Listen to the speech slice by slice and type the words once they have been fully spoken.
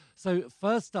So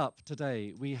first up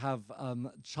today, we have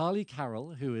Charlie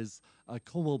Carroll, who is a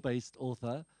Cornwall-based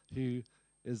author who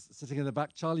is sitting in the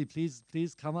back. Charlie, please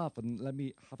come up and let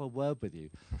me have a word with you.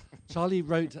 Charlie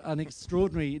wrote an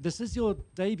extraordinary. This is your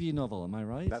debut novel, am I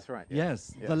right? That's right.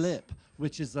 Yes, Yes. The Lip,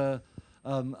 which is a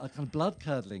kind of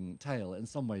blood-curdling tale in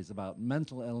some ways about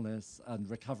mental illness and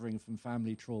recovering from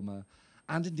family trauma,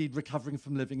 and indeed recovering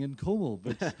from living in Cornwall,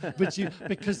 which you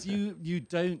because you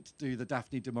don't do the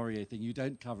Daphne du Maurier thing, you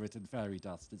don't cover it in fairy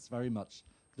dust. It's very much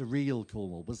the real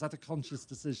Cornwall. Was that a conscious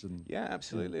decision? Yeah,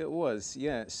 absolutely, it was.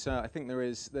 Yeah, so I think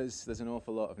there's an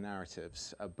awful lot of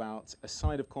narratives about a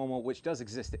side of Cornwall which does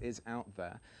exist. It is out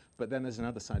there, but then there's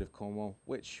another side of Cornwall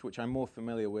which I'm more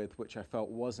familiar with, which I felt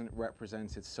wasn't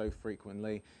represented so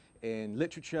frequently in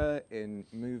literature, in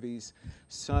movies.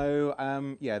 So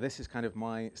yeah, this is kind of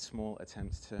my small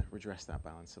attempt to redress that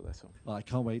balance a little. Well, I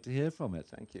can't wait to hear from it.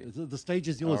 Thank you. The stage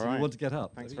is yours All if right. you want to get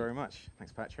up. Thanks very much.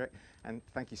 Thanks, Patrick. And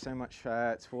thank you so much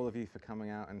to all of you for coming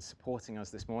out and supporting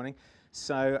us this morning.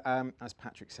 So, as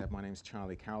Patrick said, my name's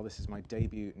Charlie Carroll. This is my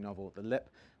debut novel, The Lip,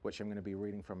 which I'm going to be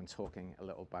reading from and talking a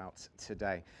little about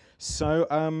today.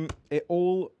 So, it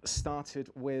all started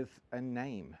with a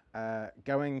name.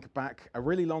 Going back a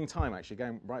really long time, actually,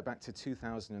 going right back to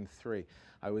 2003.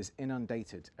 I was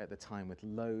inundated at the time with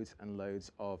loads and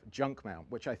loads of junk mail,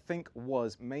 which I think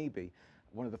was maybe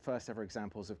one of the first ever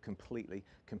examples of completely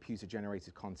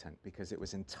computer-generated content, because it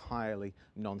was entirely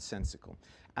nonsensical.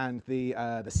 And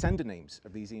the sender names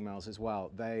of these emails as well,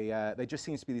 they just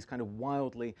seem to be these kind of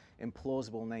wildly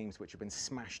implausible names which have been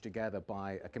smashed together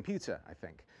by a computer, I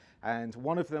think. And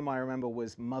one of them I remember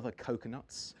was Mother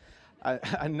Coconuts.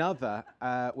 Another,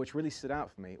 which really stood out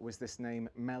for me, was this name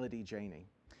Melody Janie,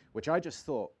 which I just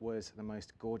thought was the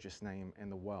most gorgeous name in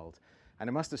the world. And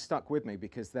it must have stuck with me,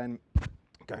 because then,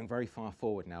 going very far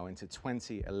forward now into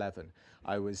 2011,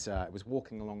 I was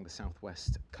walking along the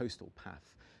southwest coastal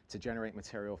path to generate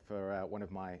material for one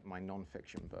of my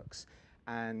non-fiction books.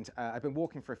 And I've been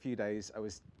walking for a few days. I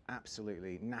was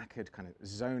absolutely knackered, kind of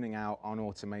zoning out on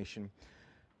automation.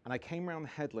 And I came around the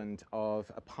headland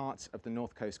of a part of the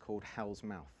north coast called Hell's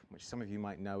Mouth, which some of you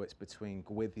might know. It's between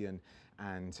Gwithian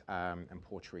and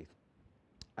Portreath.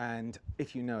 And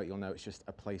if you know it, you'll know it's just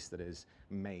a place that is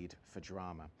made for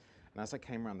drama. And as I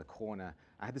came around the corner,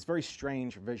 I had this very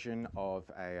strange vision of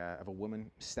a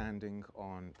woman standing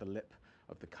on the lip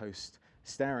of the coast,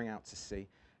 staring out to sea.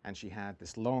 And she had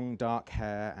this long, dark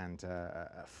hair and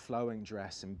a flowing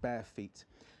dress and bare feet.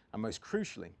 And most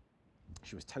crucially,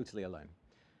 she was totally alone.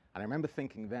 And I remember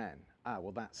thinking then,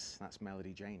 well, that's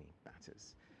Melody Janie, that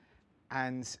is.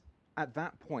 And at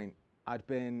that point, I'd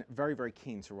been very, very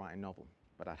keen to write a novel,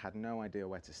 but I had no idea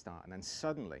where to start. And then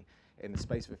suddenly, in the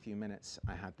space of a few minutes,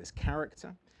 I had this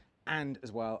character, and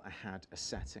as well, I had a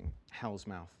setting, Hell's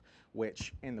Mouth,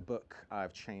 which in the book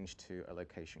I've changed to a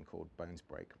location called Bones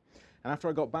Break. And after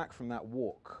I got back from that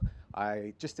walk,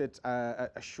 I just did a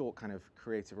short kind of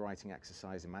creative writing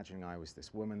exercise, imagining I was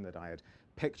this woman that I had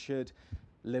pictured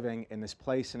living in this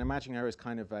place, and imagining her as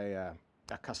kind of a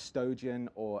custodian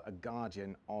or a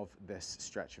guardian of this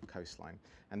stretch of coastline.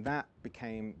 And that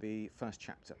became the first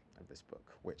chapter of this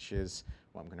book, which is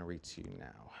what I'm going to read to you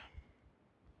now.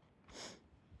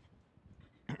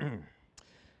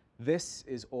 This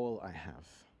is all I have.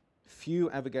 Few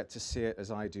ever get to see it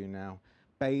as I do now,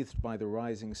 bathed by the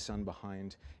rising sun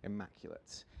behind,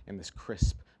 immaculate in this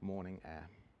crisp morning air.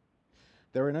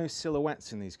 There are no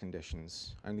silhouettes in these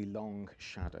conditions, only long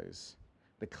shadows.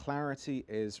 The clarity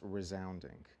is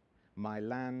resounding. My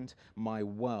land, my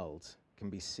world can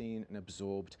be seen and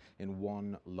absorbed in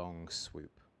one long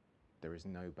swoop. There is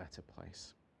no better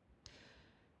place.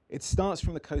 It starts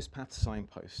from the coast path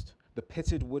signpost, the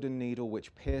pitted wooden needle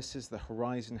which pierces the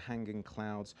horizon-hanging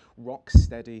clouds, rock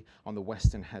steady on the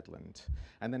western headland.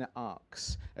 And then it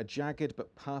arcs, a jagged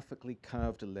but perfectly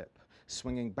curved lip,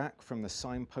 swinging back from the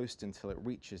signpost until it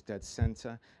reaches dead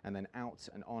center, and then out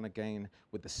and on again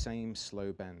with the same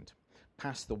slow bend,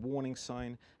 past the warning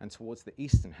sign and towards the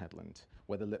eastern headland,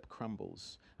 where the lip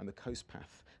crumbles and the coast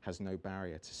path has no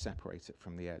barrier to separate it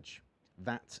from the edge.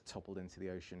 That toppled into the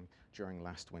ocean during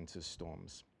last winter's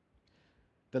storms.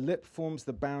 The lip forms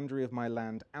the boundary of my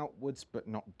land outwards but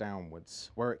not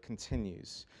downwards, where it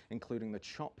continues, including the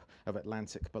chop of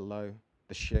Atlantic below,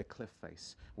 the sheer cliff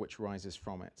face which rises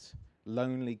from it.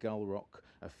 Lonely Gull Rock,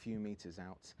 a few meters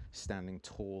out, standing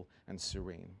tall and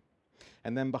serene.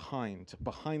 And then behind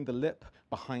the lip,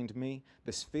 behind me,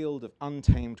 this field of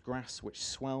untamed grass which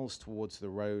swells towards the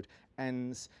road,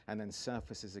 ends and then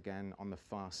surfaces again on the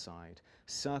far side,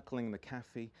 circling the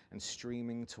cafe and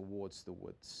streaming towards the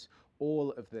woods.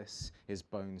 All of this is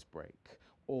Bones Break.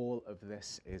 All of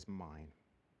this is mine.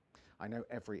 I know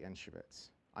every inch of it.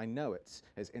 I know it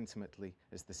as intimately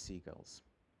as the seagulls.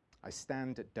 I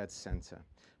stand at dead center,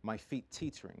 my feet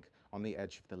teetering on the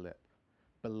edge of the lip.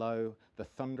 Below, the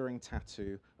thundering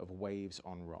tattoo of waves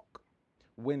on rock.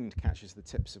 Wind catches the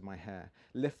tips of my hair,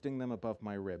 lifting them above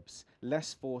my ribs.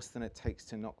 Less force than it takes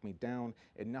to knock me down,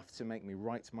 enough to make me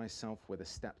right myself with a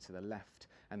step to the left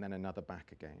and then another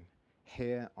back again.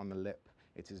 Here on the lip,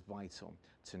 it is vital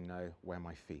to know where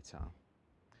my feet are.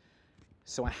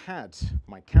 So I had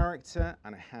my character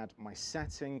and I had my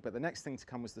setting, but the next thing to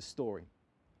come was the story.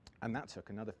 And that took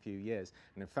another few years.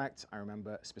 And in fact, I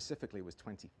remember specifically it was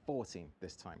 2014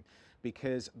 this time,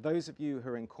 because those of you who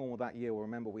are in Cornwall that year will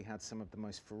remember we had some of the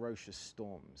most ferocious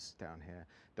storms down here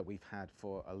that we've had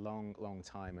for a long, long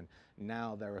time. And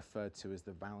now they're referred to as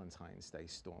the Valentine's Day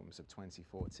storms of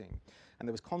 2014. And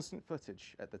there was constant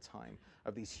footage at the time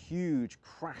of these huge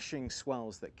crashing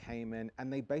swells that came in,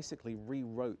 and they basically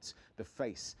rewrote the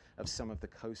face of some of the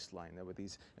coastline. There were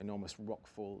these enormous rock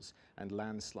falls and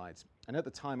landslides. And at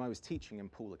the time I was teaching in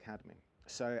Poole Academy.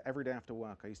 So every day after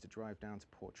work I used to drive down to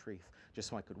Portreath just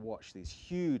so I could watch these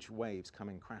huge waves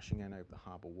coming crashing in over the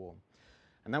harbour wall.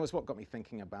 And that was what got me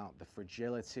thinking about the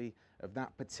fragility of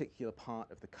that particular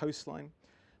part of the coastline,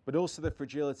 but also the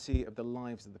fragility of the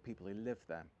lives of the people who live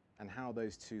there and how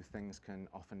those two things can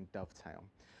often dovetail.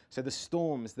 So the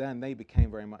storms then, they became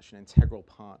very much an integral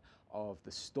part of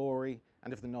the story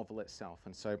and of the novel itself.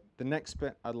 And so the next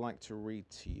bit I'd like to read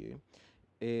to you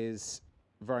is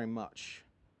very much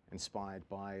inspired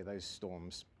by those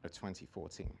storms of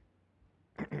 2014.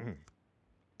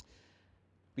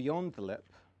 Beyond the lip,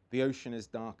 the ocean is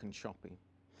dark and choppy.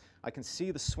 I can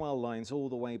see the swell lines all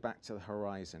the way back to the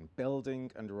horizon,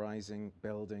 building and rising,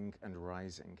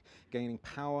 gaining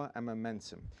power and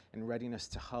momentum in readiness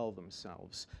to hurl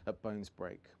themselves at bone's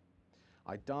break.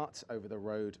 I dart over the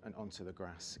road and onto the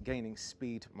grass, gaining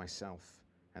speed myself,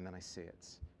 and then I see it,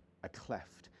 a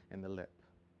cleft in the lip,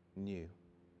 new.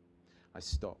 I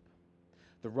stop.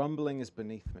 The rumbling is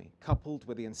beneath me, coupled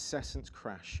with the incessant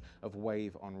crash of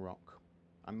wave on rock.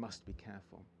 I must be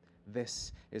careful.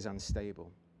 This is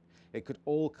unstable. It could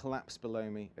all collapse below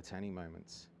me at any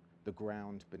moment, the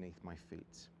ground beneath my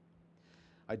feet.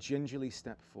 I gingerly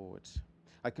step forward.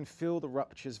 I can feel the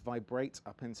ruptures vibrate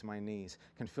up into my knees,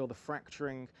 can feel the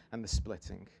fracturing and the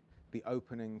splitting, the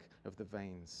opening of the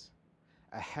veins.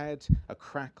 Ahead, a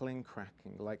cracking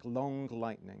like long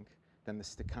lightning, then the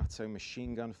staccato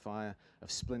machine gun fire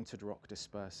of splintered rock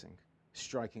dispersing,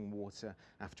 striking water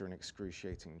after an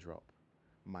excruciating drop.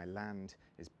 My land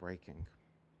is breaking.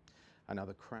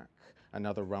 Another crack,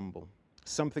 another rumble.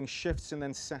 Something shifts and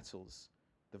then settles.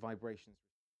 The vibrations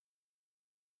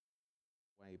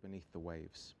way beneath the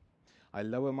waves. I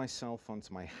lower myself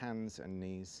onto my hands and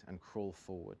knees and crawl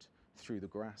forward, through the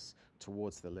grass,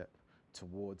 towards the lip,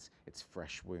 towards its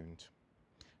fresh wound.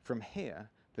 From here,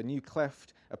 the new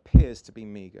cleft appears to be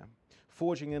meagre,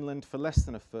 forging inland for less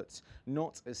than a foot,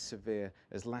 not as severe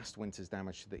as last winter's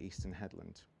damage to the eastern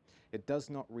headland. It does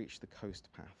not reach the coast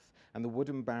path, and the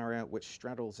wooden barrier which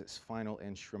straddles its final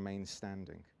inch remains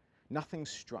standing. Nothing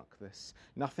struck this,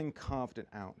 nothing carved it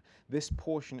out. This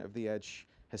portion of the edge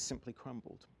has simply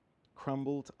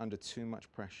crumbled under too much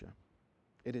pressure.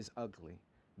 It is ugly,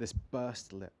 this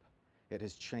burst lip. It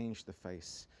has changed the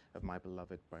face of my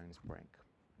beloved Bones Break.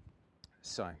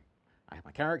 So, I had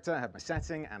my character, I had my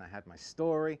setting, and I had my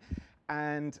story,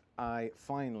 and I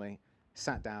finally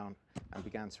sat down and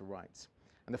began to write.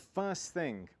 And the first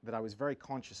thing that I was very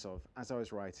conscious of as I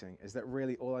was writing is that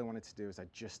really all I wanted to do is I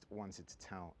just wanted to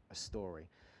tell a story.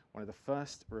 One of the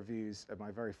first reviews of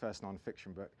my very first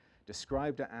non-fiction book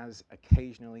described it as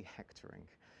occasionally hectoring.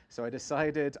 So I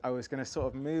decided I was going to sort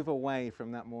of move away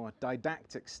from that more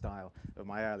didactic style of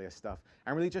my earlier stuff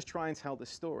and really just try and tell the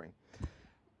story.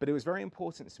 But it was very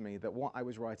important to me that what I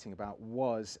was writing about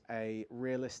was a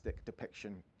realistic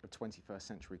depiction of 21st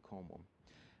century Cornwall.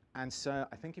 And so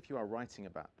I think if you are writing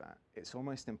about that, it's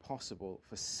almost impossible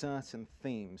for certain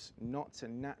themes not to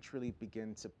naturally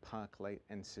begin to percolate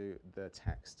into the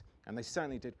text. And they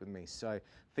certainly did with me. So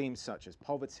themes such as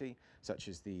poverty, such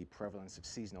as the prevalence of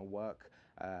seasonal work,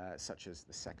 such as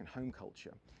the second home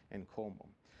culture in Cornwall,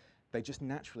 they just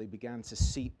naturally began to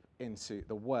seep into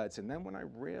the words. And then when I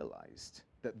realized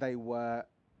that they were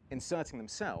inserting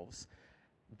themselves,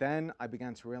 then I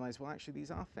began to realize, well, actually, these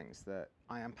are things that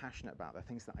I am passionate about. They're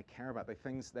things that I care about. They're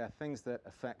things that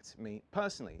affect me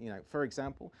personally. You know, for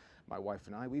example, my wife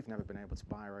and I, we've never been able to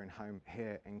buy our own home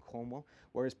here in Cornwall,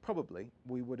 whereas probably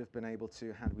we would have been able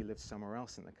to had we lived somewhere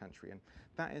else in the country. And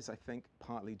that is, I think,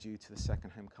 partly due to the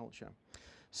second home culture.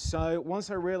 So once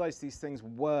I realized these things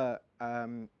were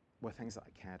things that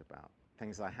I cared about,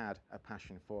 things I had a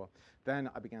passion for, then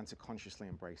I began to consciously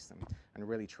embrace them and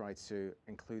really try to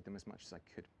include them as much as I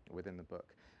could within the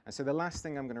book. And so the last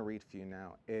thing I'm going to read for you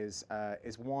now is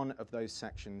one of those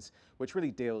sections which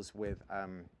really deals with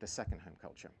the second home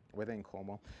culture within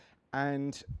Cornwall.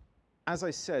 And as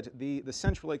I said, the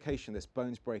central location of this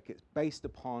Bones Break, it's based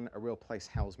upon a real place,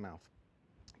 Hell's Mouth.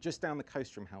 Just down the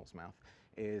coast from Hell's Mouth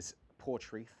is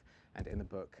Portreath, and in the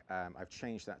book I've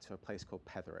changed that to a place called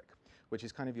Petherick, which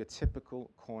is kind of your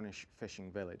typical Cornish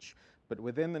fishing village. But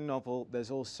within the novel, there's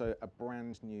also a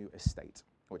brand new estate,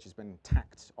 which has been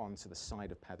tacked onto the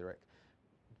side of Petherick,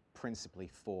 principally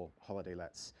for holiday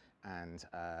lets and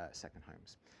second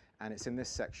homes. And it's in this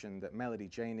section that Melody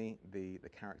Janey, the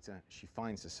character, she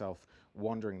finds herself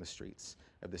wandering the streets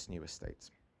of this new estate.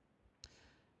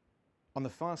 On the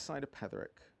far side of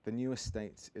Petherick, the new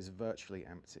estate is virtually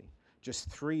empty. Just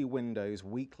 3 windows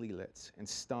weakly lit in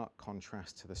stark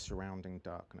contrast to the surrounding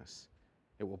darkness.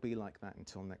 It will be like that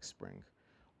until next spring.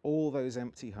 All those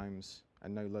empty homes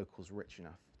and no locals rich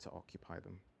enough to occupy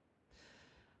them.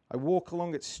 I walk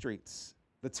along its streets.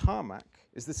 The tarmac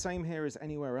is the same here as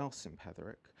anywhere else in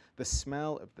Petherick. The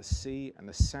smell of the sea and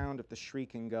the sound of the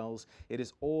shrieking gulls, it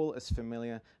is all as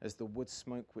familiar as the wood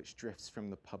smoke which drifts from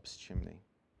the pub's chimney.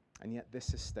 And yet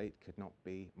this estate could not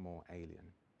be more alien.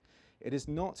 It is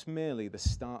not merely the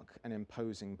stark and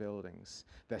imposing buildings,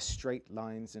 their straight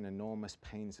lines and enormous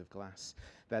panes of glass,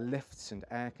 their lifts and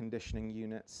air conditioning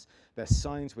units, their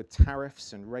signs with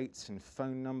tariffs and rates and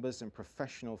phone numbers and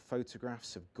professional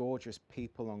photographs of gorgeous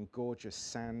people on gorgeous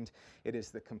sand. It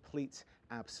is the complete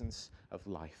absence of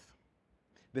life.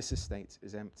 This estate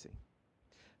is empty.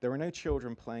 There are no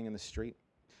children playing in the street,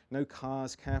 no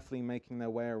cars carefully making their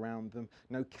way around them,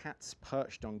 no cats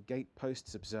perched on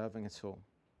gateposts observing it all.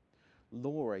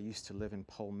 Laura used to live in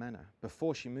Polmena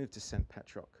before she moved to St.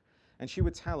 Petrock, and she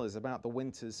would tell us about the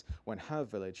winters when her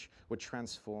village would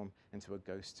transform into a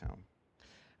ghost town.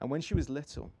 And when she was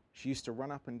little, she used to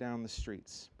run up and down the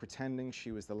streets, pretending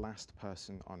she was the last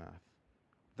person on earth.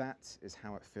 That is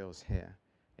how it feels here,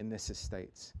 in this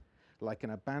estate, like an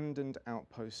abandoned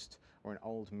outpost or an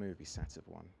old movie set of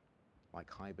one,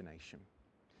 like hibernation.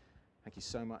 Thank you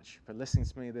so much for listening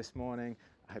to me this morning.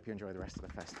 I hope you enjoy the rest of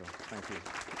the festival. Thank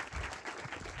you.